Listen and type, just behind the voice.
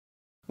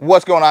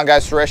What's going on,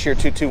 guys? Suresh here,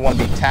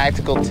 221B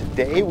Tactical.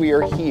 Today we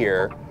are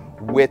here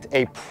with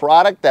a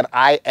product that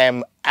I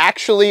am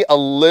actually a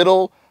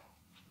little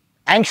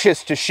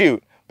anxious to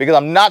shoot because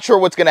I'm not sure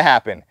what's going to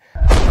happen.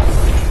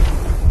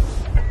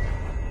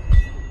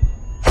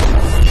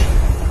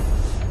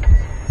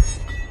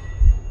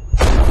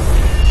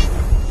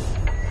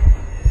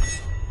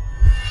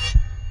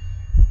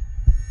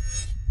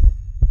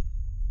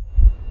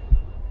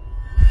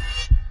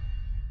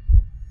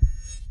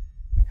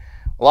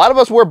 A lot of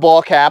us wear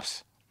ball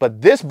caps,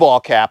 but this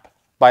ball cap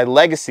by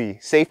Legacy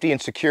Safety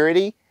and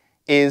Security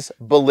is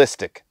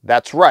ballistic.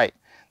 That's right.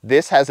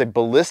 This has a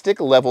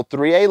ballistic level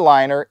 3A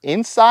liner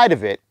inside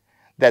of it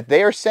that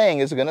they are saying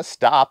is going to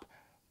stop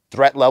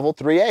threat level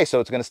 3A. So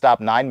it's going to stop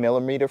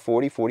 9mm,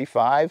 40,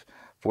 45,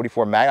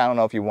 44 mag. I don't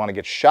know if you want to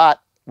get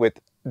shot with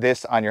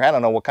this on your head. I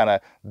don't know what kind of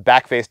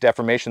back face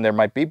deformation there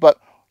might be, but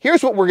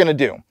here's what we're going to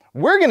do.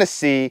 We're going to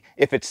see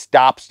if it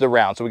stops the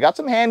round. So we got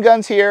some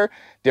handguns here,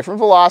 different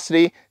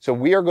velocity. So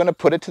we are going to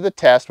put it to the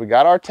test. We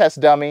got our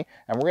test dummy,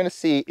 and we're going to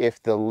see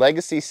if the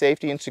Legacy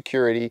Safety and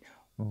Security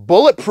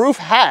Bulletproof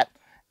hat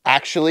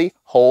actually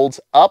holds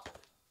up.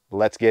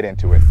 Let's get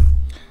into it.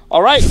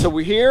 All right, so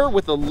we're here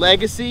with the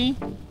Legacy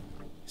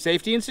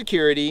Safety and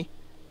Security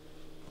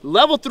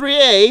level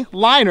 3A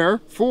liner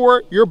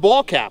for your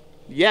ball cap.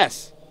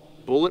 Yes,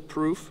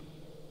 bulletproof,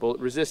 bullet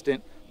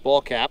resistant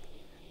ball cap.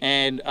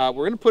 And we're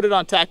going to put it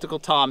on Tactical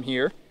Tom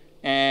here,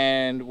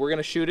 and we're going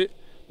to shoot it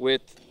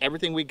with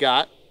everything we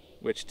got,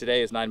 which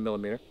today is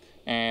 9mm.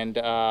 And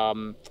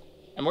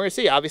we're going to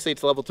see, obviously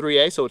it's level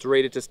 3A, so it's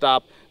rated to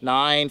stop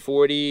 9,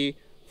 40,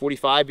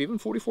 45, even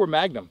 44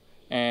 Magnum.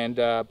 And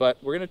but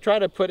we're going to try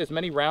to put as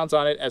many rounds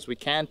on it as we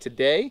can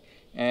today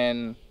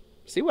and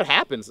see what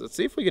happens. Let's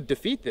see if we could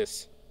defeat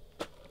this.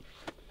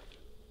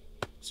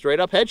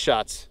 Straight up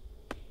headshots.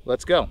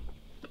 Let's go.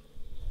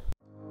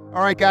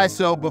 All right, guys,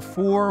 so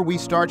before we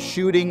start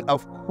shooting,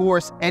 of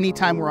course,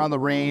 anytime we're on the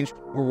range,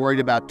 we're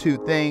worried about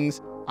two things: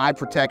 eye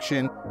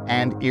protection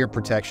and ear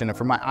protection. And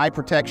for my eye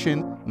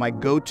protection, my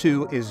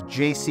go-to is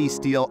JC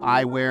Steel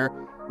eyewear.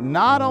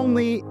 Not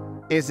only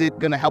is it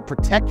gonna help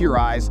protect your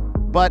eyes,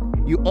 but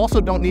you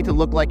also don't need to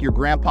look like your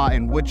grandpa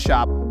in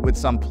woodshop with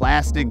some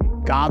plastic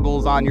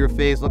goggles on your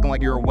face, looking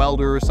like you're a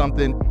welder or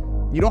something.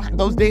 You don't,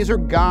 those days are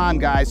gone,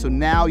 guys. So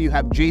now you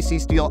have JC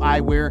Steel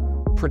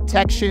eyewear,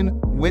 protection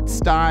with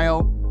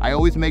style. I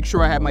always make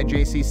sure I have my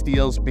JC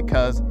Steels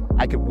because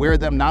I could wear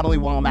them not only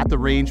while I'm at the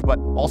range, but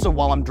also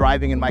while I'm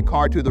driving in my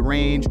car to the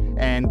range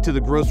and to the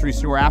grocery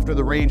store after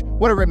the range,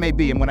 whatever it may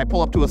be. And when I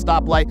pull up to a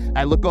stoplight,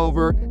 I look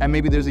over and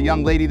maybe there's a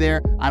young lady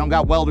there. I don't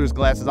got welder's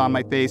glasses on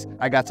my face.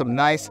 I got some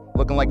nice,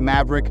 looking like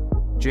Maverick,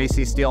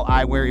 JC Steel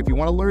eyewear. If you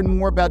want to learn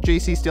more about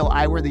JC Steel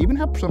eyewear, they even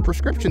have some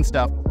prescription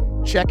stuff.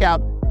 Check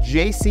out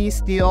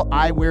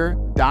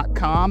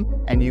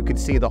jcsteeleyewear.com and you can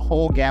see the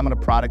whole gamut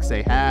of products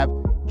they have.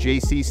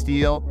 JC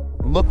Steel.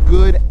 Look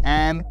good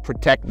and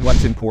protect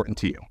what's important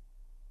to you.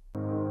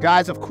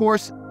 Guys, of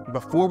course,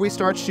 before we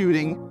start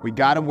shooting, we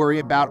got to worry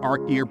about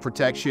our ear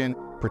protection.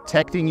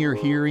 Protecting your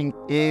hearing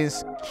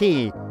is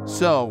key.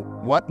 So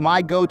what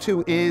my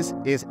go-to is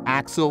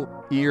Axle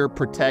ear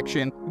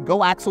protection.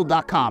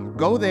 GoAxle.com.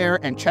 Go there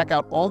and check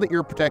out all the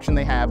ear protection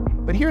they have.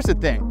 But here's the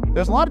thing.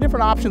 There's a lot of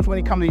different options when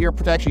it comes to ear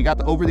protection. You got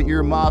the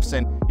over-the-ear muffs,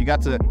 and you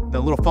got the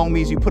little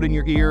foamies you put in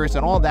your ears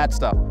and all that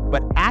stuff.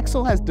 But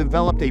Axle has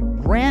developed a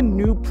brand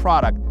new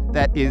product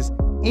that is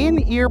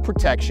in-ear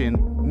protection,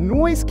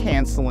 noise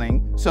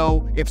canceling.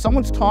 So if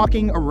someone's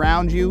talking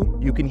around you,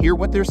 you can hear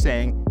what they're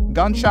saying.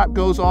 Gunshot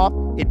goes off,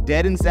 it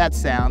deadens that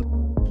sound.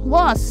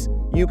 Plus,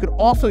 you could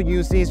also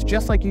use these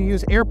just like you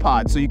use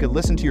AirPods. So you could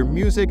listen to your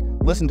music,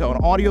 listen to an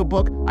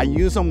audiobook. I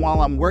use them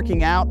while I'm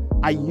working out.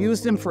 I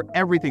use them for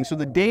everything. So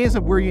the days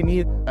of where you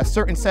need a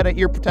certain set of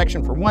ear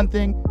protection for one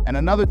thing and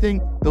another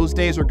thing, those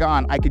days are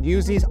gone. I could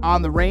use these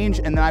on the range,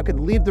 and then I could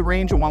leave the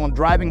range, and while I'm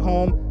driving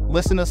home,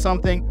 listen to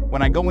something.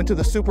 When I go into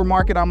the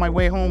supermarket on my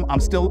way home,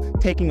 I'm still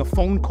taking a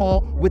phone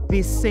call with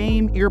the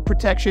same ear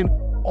protection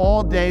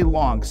all day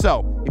long.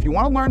 So if you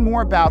want to learn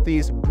more about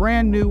these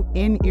brand new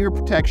in-ear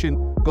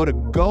protection, go to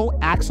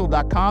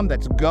GoAxle.com,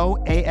 that's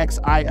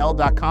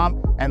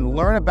GoAxil.com, and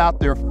learn about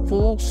their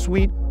full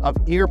suite of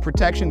ear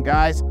protection.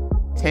 Guys,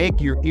 take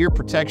your ear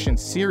protection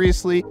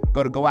seriously.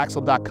 Go to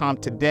GoAxil.com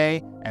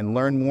today and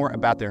learn more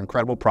about their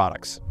incredible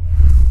products.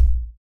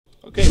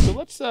 Okay, so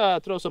let's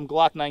throw some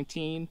Glock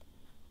 19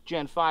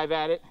 Gen 5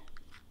 at it.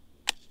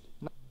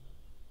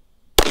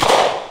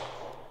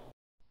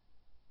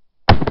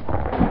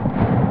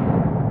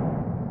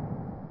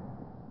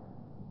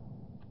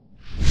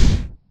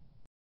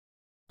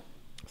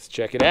 Let's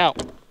check it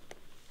out.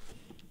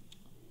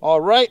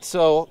 All right,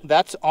 so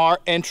that's our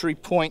entry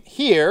point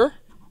here.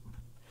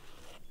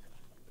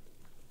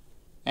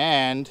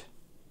 And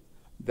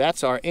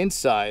that's our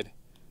inside.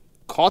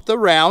 Caught the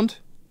round.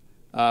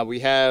 We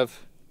have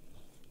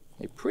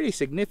a pretty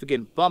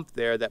significant bump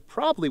there that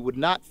probably would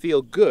not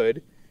feel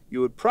good.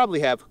 You would probably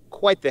have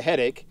quite the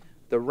headache.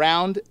 The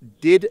round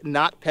did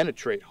not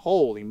penetrate.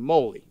 Holy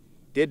moly,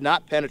 did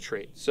not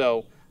penetrate.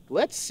 So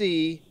let's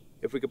see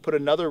if we could put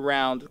another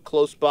round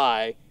close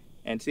by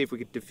and see if we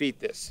could defeat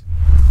this.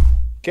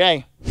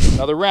 Okay,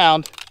 another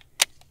round.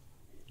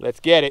 Let's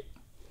get it.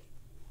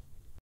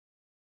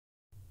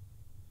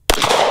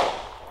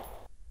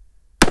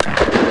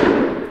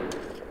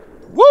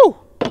 Woo!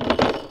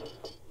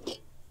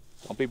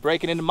 Don't be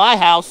breaking into my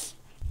house.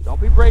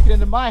 Don't be breaking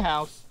into my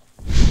house.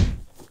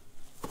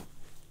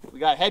 We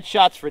got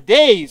headshots for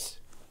days.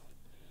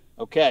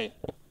 Okay.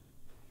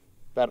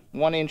 About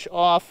 1 inch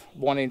off,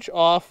 1 inch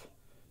off.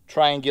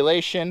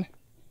 Triangulation.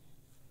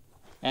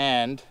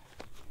 And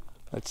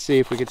let's see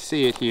if we can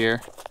see it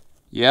here.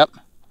 Yep.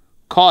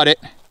 Caught it.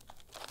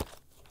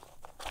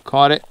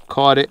 Caught it.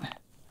 Caught it.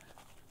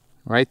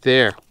 Right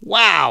there.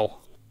 Wow.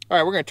 All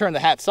right, we're going to turn the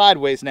hat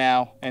sideways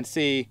now and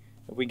see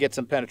if we get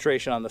some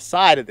penetration on the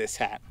side of this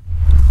hat.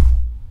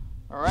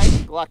 All right,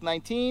 Glock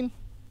 19.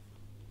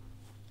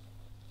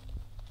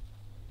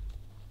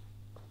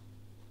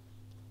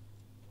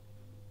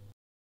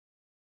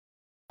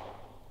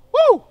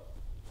 Woo!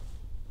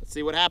 Let's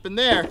see what happened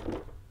there.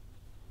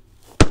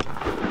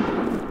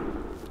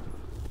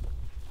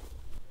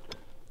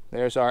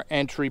 There's our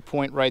entry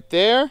point right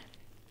there.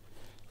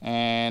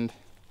 And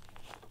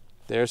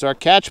there's our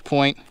catch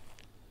point.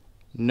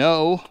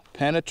 No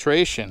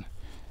penetration.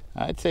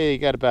 I'd say you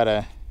got about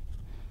a,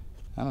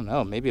 I don't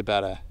know, maybe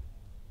about a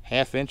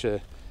 ½ inch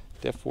of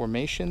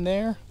deformation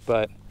there,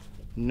 but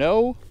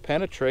no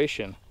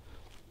penetration.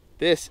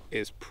 This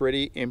is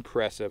pretty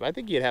impressive. I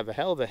think you'd have a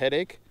hell of a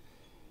headache,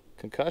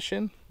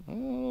 concussion. I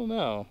don't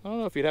know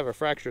if you'd have a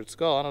fractured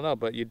skull. I don't know,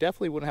 but you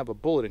definitely wouldn't have a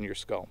bullet in your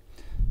skull.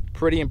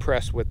 Pretty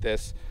impressed with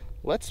this.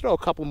 Let's throw a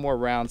couple more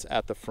rounds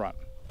at the front.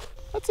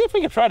 Let's see if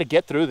we can try to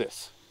get through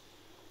this.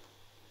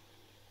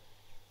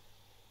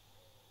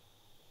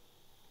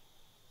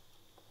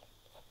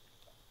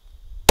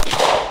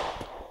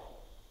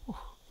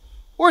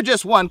 Or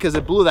just one, because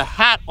it blew the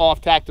hat off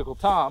Tactical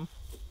Tom.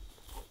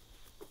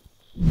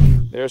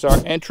 There's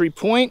our entry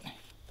point.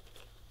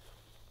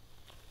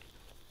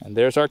 And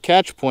there's our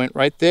catch point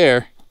right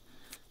there.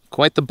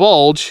 Quite the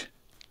bulge,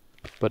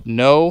 but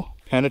no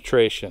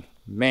penetration.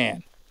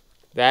 Man,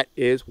 that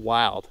is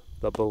wild.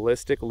 The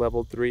Ballistic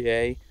Level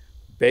 3A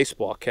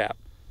baseball cap.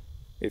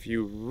 If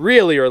you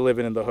really are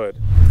living in the hood.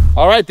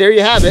 All right, there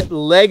you have it.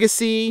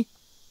 Legacy,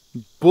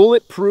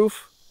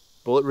 bulletproof,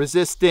 bullet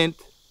resistant.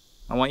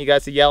 I want you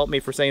guys to yell at me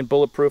for saying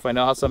bulletproof. I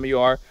know how some of you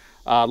are.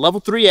 Level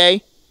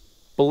 3A,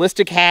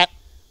 ballistic hat.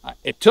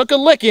 It took a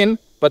licking,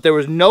 but there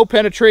was no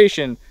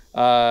penetration.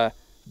 The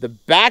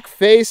back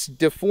face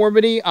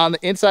deformity on the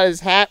inside of his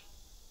hat,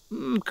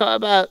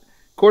 about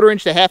 1/4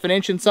 inch to ½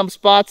 inch in some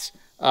spots.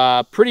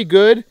 Pretty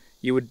good.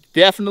 You would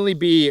definitely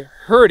be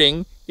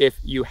hurting if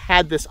you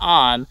had this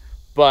on,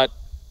 but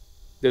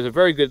there's a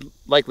very good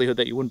likelihood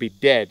that you wouldn't be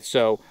dead.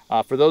 So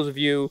for those of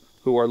you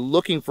who are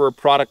looking for a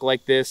product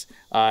like this,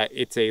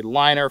 it's a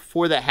liner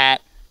for the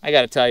hat. I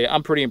got to tell you,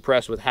 I'm pretty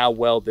impressed with how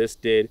well this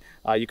did.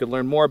 You can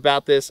learn more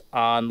about this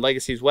on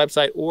Legacy's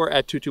website or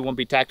at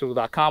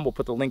 221btactical.com. We'll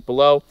put the link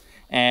below.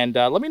 And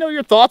let me know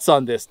your thoughts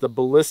on this, the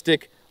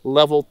Ballistic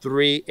Level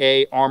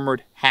 3A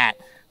armored hat.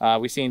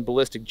 We've seen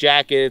ballistic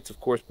jackets,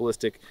 of course,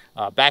 ballistic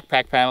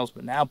backpack panels,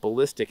 but now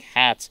ballistic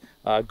hats.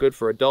 Good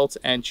for adults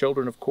and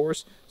children, of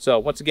course. So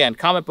once again,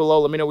 comment below.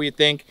 Let me know what you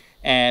think.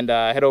 And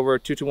head over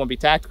to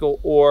 221btactical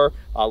or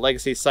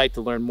Legacy's site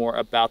to learn more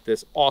about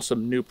this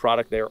awesome new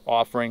product they're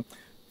offering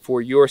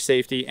for your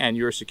safety and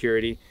your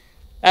security.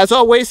 As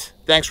always,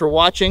 thanks for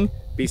watching.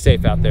 Be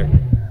safe out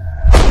there.